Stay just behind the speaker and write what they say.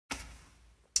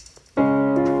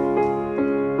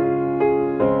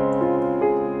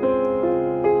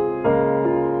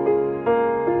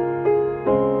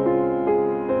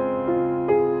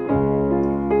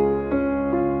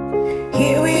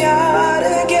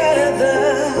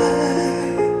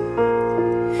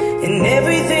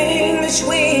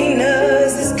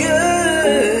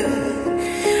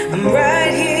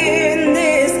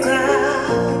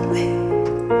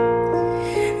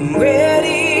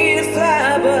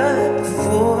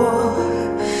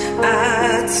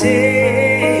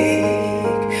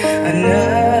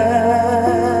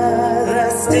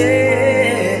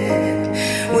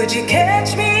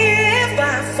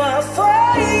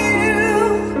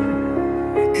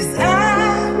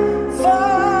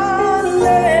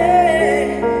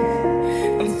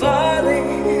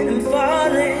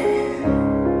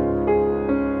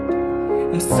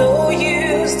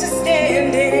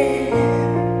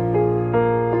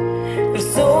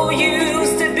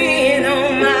used to being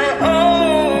on my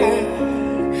own,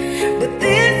 but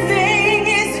this thing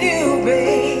is new,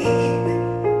 babe.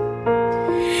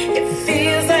 It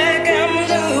feels like I'm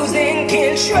losing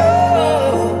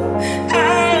control.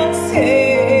 I'll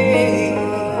take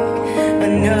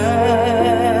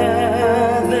another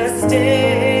step.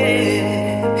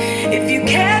 If you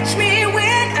catch me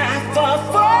when I fall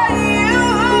for you,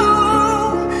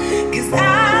 'cause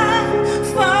I'm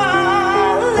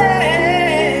falling,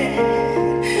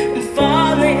 I'm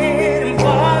falling, I'm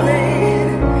falling.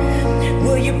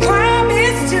 Will you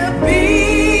promise to be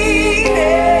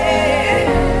there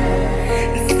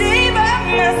and stay by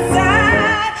my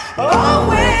side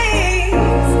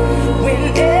always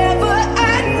whenever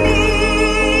I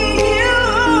need you?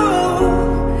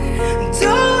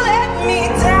 Don't let me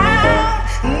down.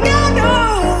 No, no,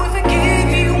 if I give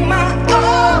you my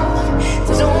all,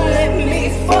 don't let me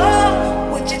fall.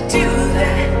 Would you do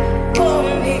that for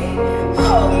me?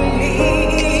 Hold me.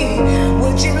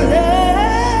 Would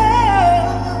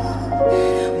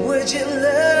you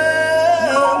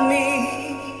love me?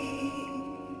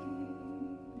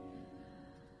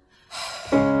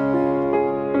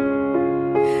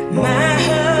 My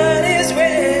heart is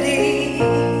ready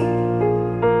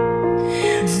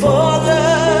for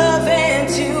love and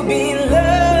to be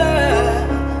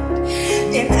loved,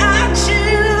 and I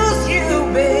choose you,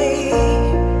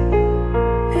 babe.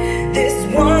 This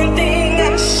one thing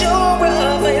I'm sure